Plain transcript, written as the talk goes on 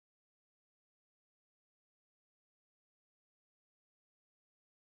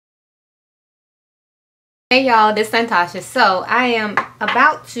Hey y'all, this is Santasha. So I am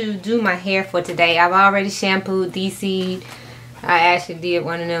about to do my hair for today. I've already shampooed, DC'd. I actually did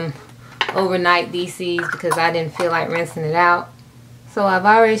one of them overnight DCs because I didn't feel like rinsing it out. So I've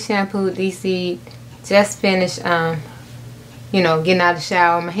already shampooed, DC'd, just finished you know, getting out of the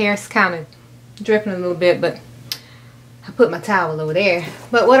shower. My hair's kind of dripping a little bit, but I put my towel over there.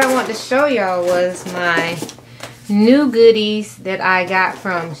 But what I wanted to show y'all was my new goodies that I got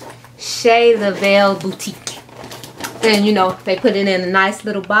from Shea Lavelle Boutique. And you know, they put it in a nice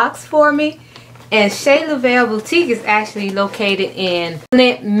little box for me. And Shea Lavelle Boutique is actually located in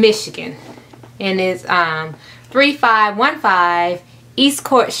Flint, Michigan. And it's 3515 East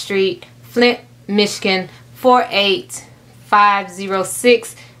Court Street, Flint, Michigan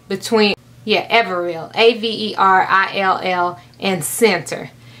 48506, between Averill, Averill, and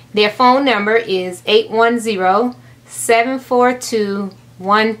Center. Their phone number is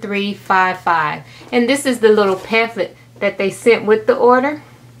 810-742-1355. And this is the little pamphlet that they sent with the order.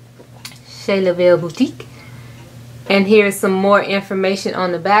 Shea Lavelle Boutique. And here's some more information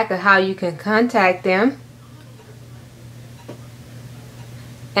on the back of how you can contact them.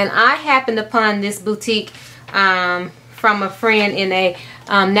 And I happened upon this boutique from a friend in a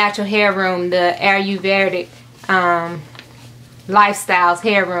natural hair room, the Ayurvedic Lifestyles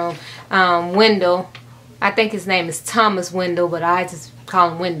hair room. Wendell, I think his name is Thomas Wendell, but I just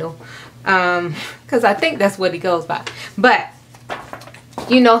call him Wendell because I think that's what he goes by. But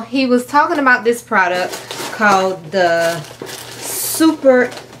you know, he was talking about this product called the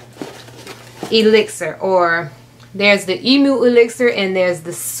Super Elixir, or there's the Emu Elixir and there's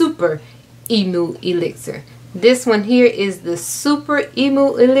the Super Emu Elixir. This one here is the Super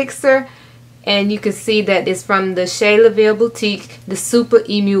Emu Elixir, and you can see that it's from the Shea Lavelle Boutique, the Super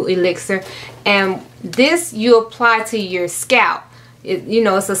Emu Elixir. And this you apply to your scalp. You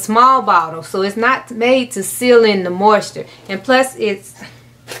know, it's a small bottle, so it's not made to seal in the moisture. And plus, it's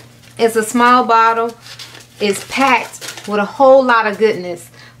a small bottle. It's packed with a whole lot of goodness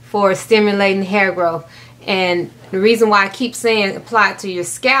for stimulating hair growth. And the reason why I keep saying apply it to your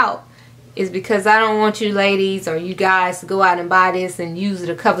scalp is because I don't want you ladies or you guys to go out and buy this and use it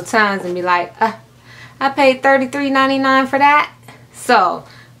a couple times and be like, I paid $33.99 for that. So,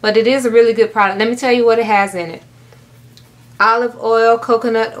 but it is a really good product. Let me tell you what it has in it. Olive oil,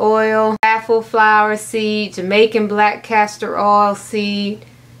 coconut oil, apple flower seed, Jamaican black castor oil seed,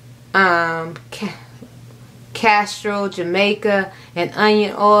 Castrol, Jamaica, and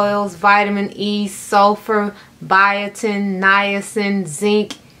onion oils, vitamin E, sulfur, biotin, niacin,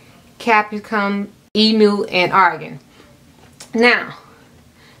 zinc, capsicum, emu, and argan. Now,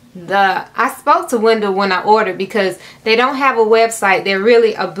 I spoke to Wendell when I ordered because they don't have a website. They're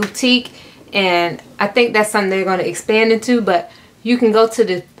really a boutique, and I think that's something they're going to expand into. But you can go to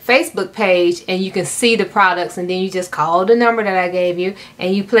the Facebook page and you can see the products, and then you just call the number that I gave you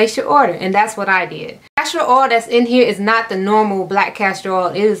and you place your order. And that's what I did. Castor oil that's in here is not the normal black castor oil.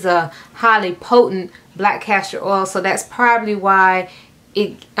 It is a highly potent black castor oil, so that's probably why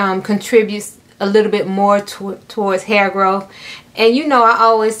it contributes a little bit more towards hair growth. And you know, I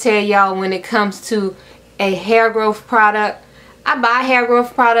always tell y'all, when it comes to a hair growth product, I buy hair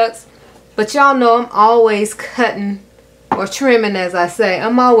growth products, but y'all know I'm always cutting or trimming, as I say.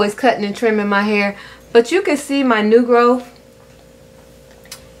 I'm always cutting and trimming my hair. But you can see my new growth.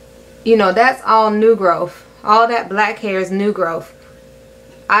 You know, that's all new growth. All that black hair is new growth.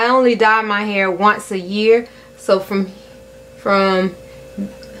 I only dye my hair once a year. So from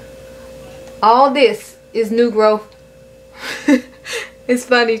all this is new growth. It's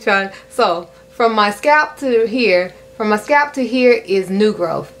funny trying. So from my scalp to here, is new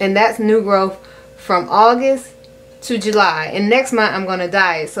growth, and that's new growth from August to July. And next month I'm gonna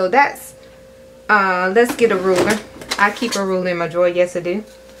dye it. So that's let's get a ruler. I keep a ruler in my drawer. Yes, I do.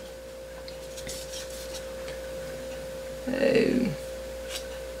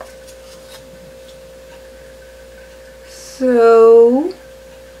 So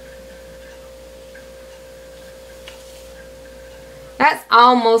that's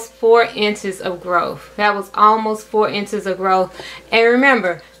almost 4 inches of growth. That was almost 4 inches of growth. And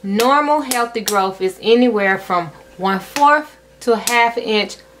remember, normal healthy growth is anywhere from 1/4 to 1/2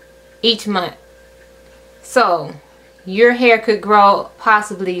 inch each month. So your hair could grow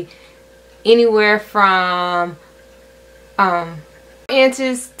possibly anywhere from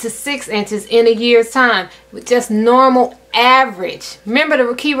inches to 6 inches in a year's time with just normal average. Remember,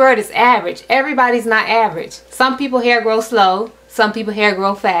 the key word is average. Everybody's not average. Some people hair grow slow, some people hair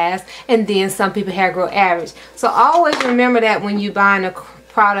grow fast, and then some people hair grow average. So always remember that when you're buying a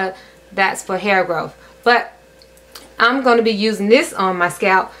product that's for hair growth. But I'm going to be using this on my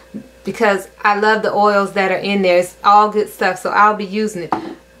scalp because I love the oils that are in there. It's all good stuff, so I'll be using it.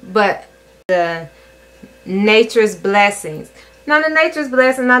 But the Nature's Blessings. Now the Nature's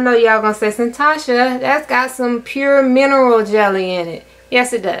Blessing, I know y'all gonna say, Santasha, that's got some pure mineral jelly in it.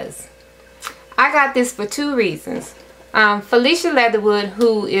 Yes, it does. I got this for 2 reasons. Felicia Leatherwood,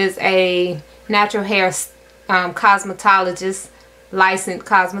 who is a natural hair cosmetologist, licensed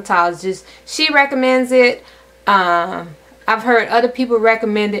cosmetologist, she recommends it. I've heard other people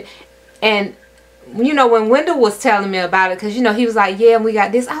recommend it, and you know, when Wendell was telling me about it, because you know, he was like, yeah, we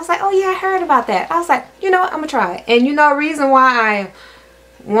got this, I was like, oh yeah, I heard about that. I was like, you know what, I'm gonna try it. And you know, the reason why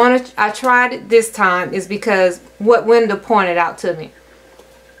I tried it this time is because what Wendell pointed out to me.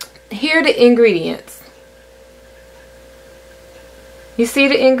 Here are the ingredients. You see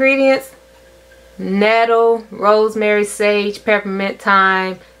the ingredients? Nettle, rosemary, sage, peppermint,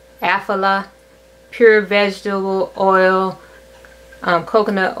 thyme, aphala, pure vegetable oil,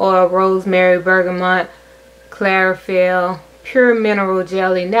 coconut oil, rosemary, bergamot, chlorophyll, pure mineral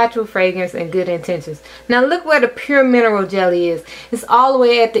jelly, natural fragrance, and good intentions. Now look where the pure mineral jelly is. It's all the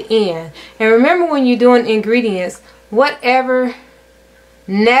way at the end. And remember, when you're doing ingredients, whatever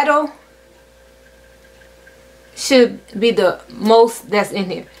nettle should be the most that's in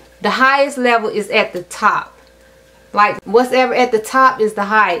here. The highest level is at the top. Like whatever at the top is the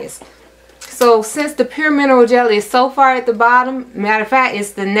highest. So since the pure mineral jelly is so far at the bottom, matter of fact,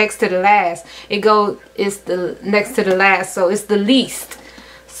 it's the next to the last. It's the next to the last, so it's the least.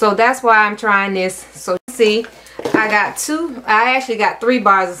 So that's why I'm trying this. So see, I actually got 3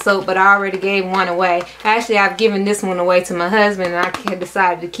 bars of soap, but I already gave one away. Actually, I've given this one away to my husband, and I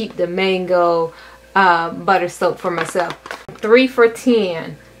decided to keep the mango butter soap for myself. 3 for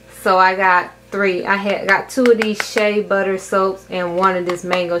 $10. So I got 3. I got 2 of these shea butter soaps and 1 of this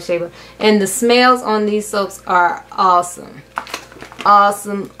mango shea butter. And the smells on these soaps are awesome.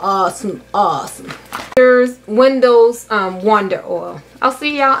 Awesome, awesome, awesome. Here's Wendell's Wonder Oil. Oh,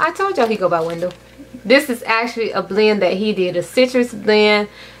 see y'all, I told y'all he go by Wendell. This is actually a blend that he did, a citrus blend,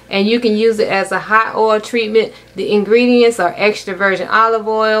 and you can use it as a hot oil treatment. The ingredients are extra virgin olive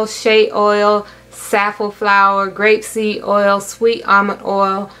oil, shea oil, safflower, grapeseed oil, sweet almond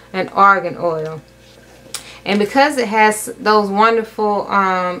oil, and argan oil. And because it has those wonderful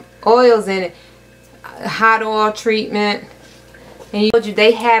oils in it, hot oil treatment, and you told you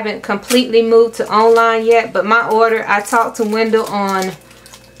they haven't completely moved to online yet, but my order, I talked to Wendell on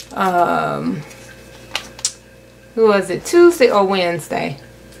who was it, Tuesday or Wednesday?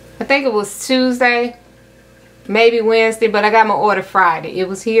 I think it was Tuesday, maybe Wednesday, but I got my order Friday. It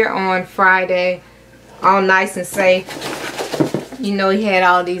was here on Friday, all nice and safe. You know, he had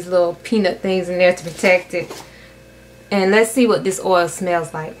all these little peanut things in there to protect it. And let's see what this oil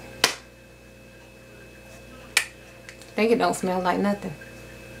smells like. I think it don't smell like nothing.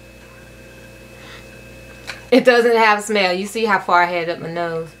 It doesn't have a smell. You see how far I had up my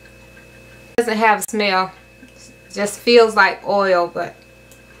nose. It doesn't have a smell. It just feels like oil, but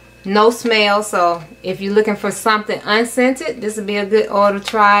no smell. So if you're looking for something unscented, this would be a good oil to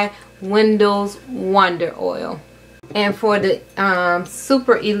try. Wendell's Wonder Oil. And for the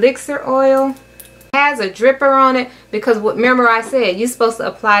Super Elixir Oil, it has a dripper on it because remember I said you're supposed to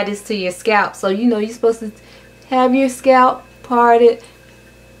apply this to your scalp. So you know you're supposed to have your scalp parted,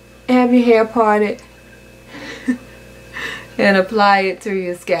 have your hair parted, and apply it to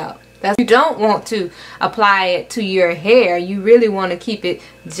your scalp. You don't want to apply it to your hair. You really want to keep it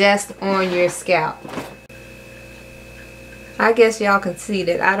just on your scalp. I guess y'all can see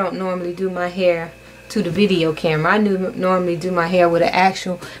that I don't normally do my hair to the video camera. I normally do my hair with an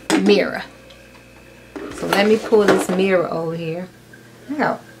actual mirror. So let me pull this mirror over here. I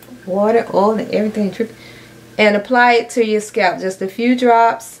got water, oil, and everything dripping. And apply it to your scalp. Just a few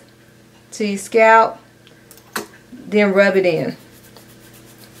drops to your scalp. Then rub it in.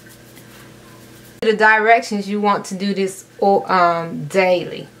 The directions you want to do this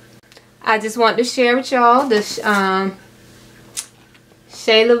daily. I just want to share with y'all this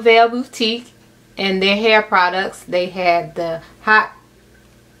Shea Lavelle Boutique and their hair products. They have the hot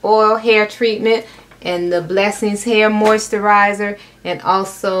oil hair treatment and the Blessings hair moisturizer, and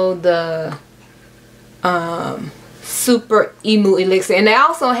also the Super Emu Elixir. And they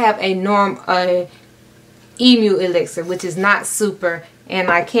also have a Emu Elixir, which is not super, and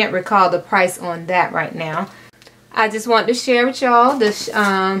I can't recall the price on that right now. I just want to share with y'all this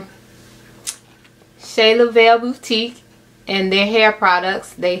Shea Lavelle Boutique and their hair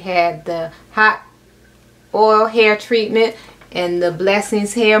products. They have the hot oil hair treatment and the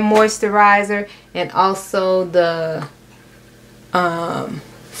Blessings hair moisturizer, and also the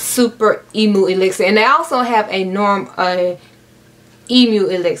Super Emu Elixir. And they also have a emu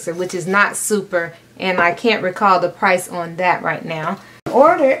elixir, which is not super, and I can't recall the price on that right now. The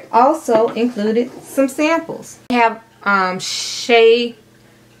order also included some samples. I have Shea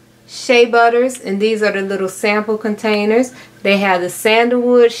butters, and these are the little sample containers. They have the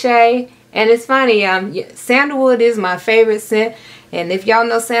sandalwood shea, and it's funny, sandalwood is my favorite scent, and if y'all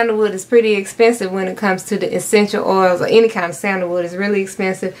know, sandalwood is pretty expensive when it comes to the essential oils, or any kind of sandalwood is really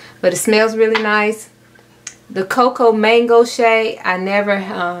expensive, but it smells really nice. The cocoa mango shea, I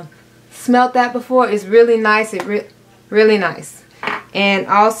never smelt that before. It's really nice. Really nice. And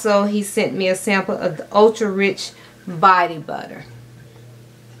also he sent me a sample of the ultra rich body butter.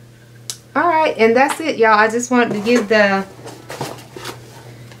 Alright, and that's it, y'all. I just wanted to give the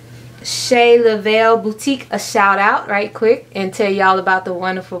Shea Lavelle boutique a shout out right quick and tell y'all about the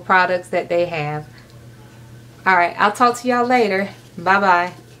wonderful products that they have. Alright, I'll talk to y'all later. Bye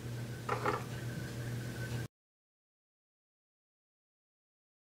bye.